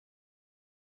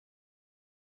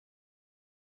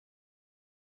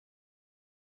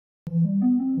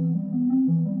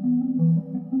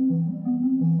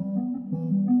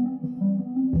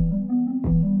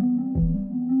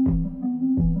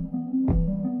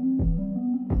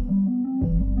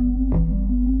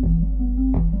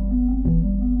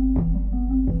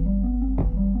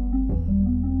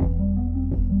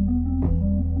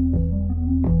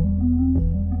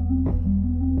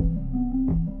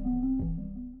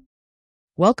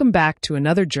Welcome back to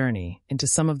another journey into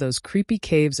some of those creepy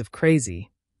caves of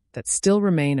crazy that still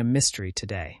remain a mystery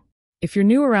today. If you're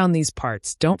new around these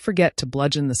parts, don't forget to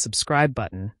bludgeon the subscribe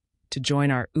button to join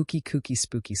our Ookie Kooky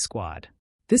Spooky squad.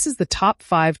 This is the top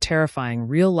 5 terrifying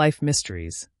real-life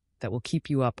mysteries that will keep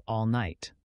you up all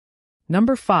night.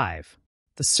 Number 5.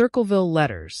 The Circleville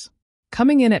Letters.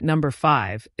 Coming in at number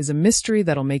 5 is a mystery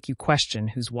that'll make you question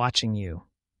who's watching you.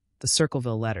 The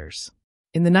Circleville Letters.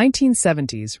 In the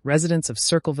 1970s, residents of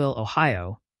Circleville,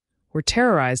 Ohio, were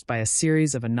terrorized by a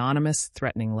series of anonymous,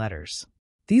 threatening letters.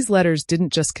 These letters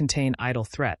didn't just contain idle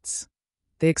threats.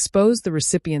 They exposed the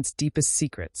recipient's deepest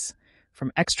secrets,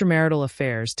 from extramarital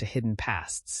affairs to hidden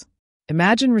pasts.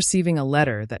 Imagine receiving a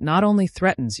letter that not only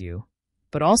threatens you,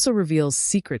 but also reveals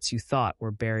secrets you thought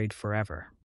were buried forever.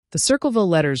 The Circleville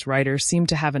Letters writer seemed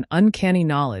to have an uncanny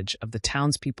knowledge of the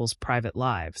townspeople's private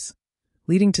lives,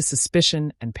 leading to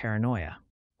suspicion and paranoia.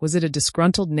 Was it a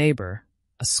disgruntled neighbor,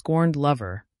 a scorned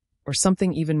lover, or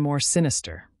something even more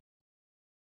sinister?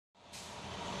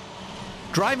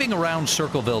 Driving around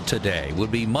Circleville today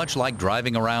would be much like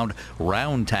driving around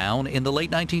Round Town in the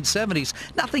late 1970s.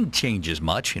 Nothing changes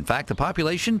much. In fact, the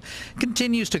population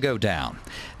continues to go down.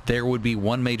 There would be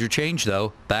one major change,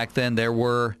 though. Back then, there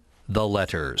were the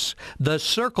letters. The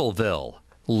Circleville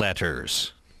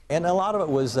Letters. And a lot of it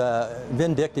was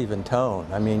vindictive in tone,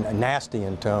 nasty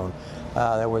in tone.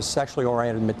 There was sexually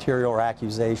oriented material or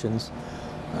accusations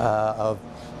of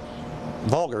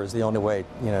vulgar is the only way,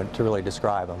 to really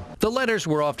describe them. The letters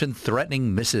were often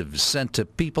threatening missives sent to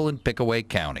people in Pickaway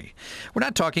County. We're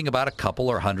not talking about a couple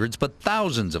or hundreds, but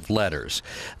thousands of letters.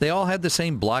 They all had the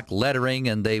same block lettering,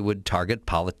 and they would target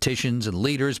politicians and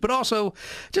leaders, but also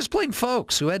just plain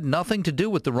folks who had nothing to do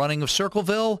with the running of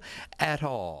Circleville at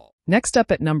all. Next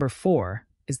up at number 4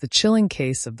 is the chilling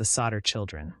case of the Sodder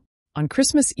children. On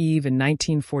Christmas Eve in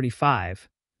 1945,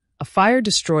 a fire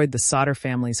destroyed the Sodder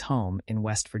family's home in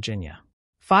West Virginia.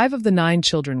 5 of the 9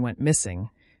 children went missing,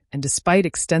 and despite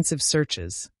extensive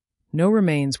searches, no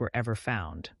remains were ever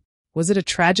found. Was it a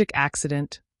tragic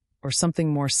accident or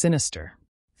something more sinister?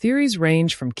 Theories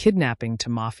range from kidnapping to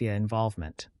mafia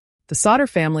involvement. The Sodder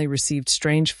family received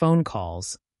strange phone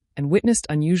calls and witnessed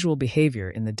unusual behavior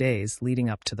in the days leading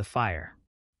up to the fire.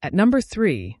 At number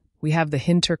 3, we have the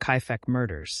Hinterkaifeck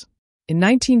murders. In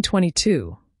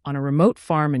 1922, on a remote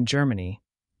farm in Germany,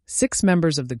 6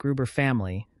 members of the Gruber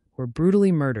family were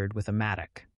brutally murdered with a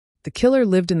mattock. The killer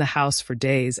lived in the house for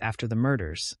days after the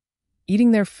murders,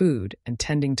 eating their food and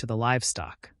tending to the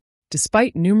livestock.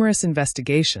 Despite numerous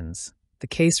investigations, the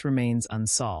case remains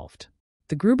unsolved.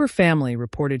 The Gruber family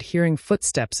reported hearing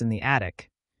footsteps in the attic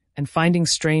and finding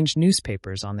strange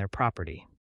newspapers on their property.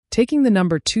 Taking the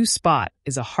number 2 spot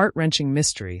is a heart-wrenching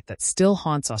mystery that still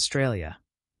haunts Australia: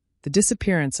 the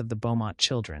disappearance of the Beaumont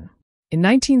children. In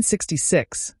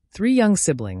 1966, 3 young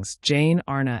siblings, Jane,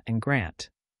 Arna, and Grant,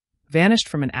 vanished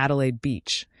from an Adelaide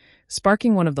beach,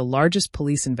 sparking one of the largest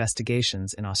police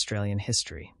investigations in Australian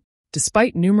history.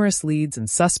 Despite numerous leads and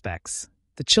suspects,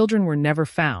 the children were never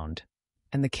found,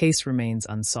 and the case remains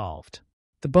unsolved.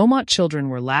 The Beaumont children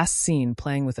were last seen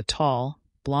playing with a tall,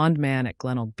 blonde man at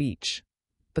Glenelg Beach,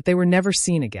 but they were never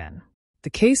seen again. The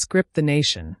case gripped the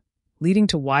nation, leading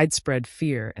to widespread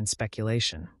fear and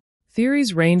speculation.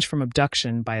 Theories range from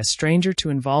abduction by a stranger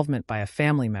to involvement by a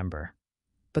family member,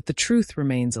 but the truth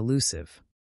remains elusive.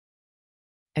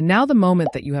 And now the moment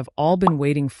that you have all been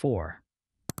waiting for,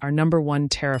 our number 1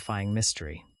 terrifying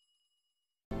mystery.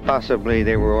 Possibly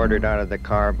they were ordered out of the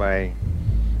car by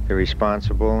the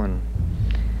responsible, and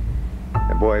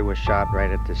the boy was shot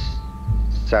right at the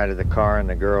side of the car, and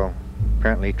the girl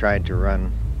apparently tried to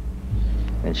run,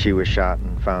 and she was shot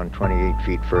and found 28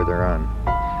 feet further on.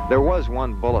 There was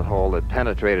one bullet hole that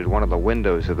penetrated one of the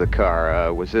windows of the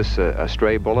car. Was this a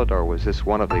stray bullet, or was this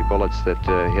one of the bullets that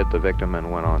hit the victim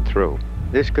and went on through?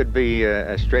 This could be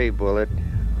a stray bullet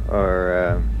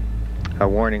or a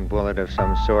warning bullet of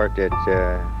some sort.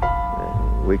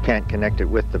 We can't connect it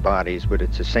with the bodies, but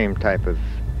it's the same type of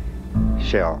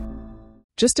shell.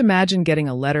 Just imagine getting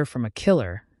a letter from a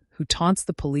killer who taunts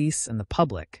the police and the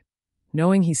public,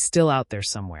 knowing he's still out there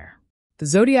somewhere. The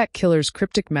Zodiac Killer's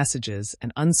cryptic messages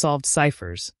and unsolved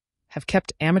ciphers have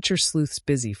kept amateur sleuths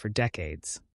busy for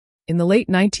decades. In the late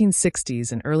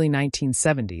 1960s and early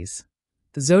 1970s,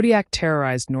 the Zodiac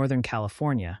terrorized Northern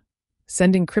California,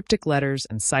 sending cryptic letters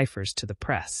and ciphers to the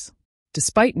press.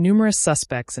 Despite numerous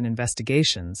suspects and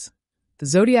investigations, the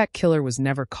Zodiac Killer was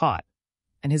never caught,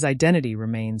 and his identity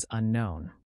remains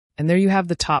unknown. And there you have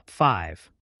the top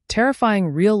 5. Terrifying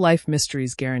real-life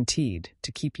mysteries guaranteed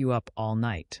to keep you up all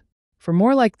night. For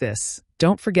more like this,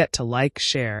 don't forget to like,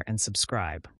 share, and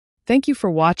subscribe. Thank you for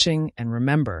watching, and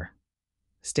remember,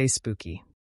 stay spooky.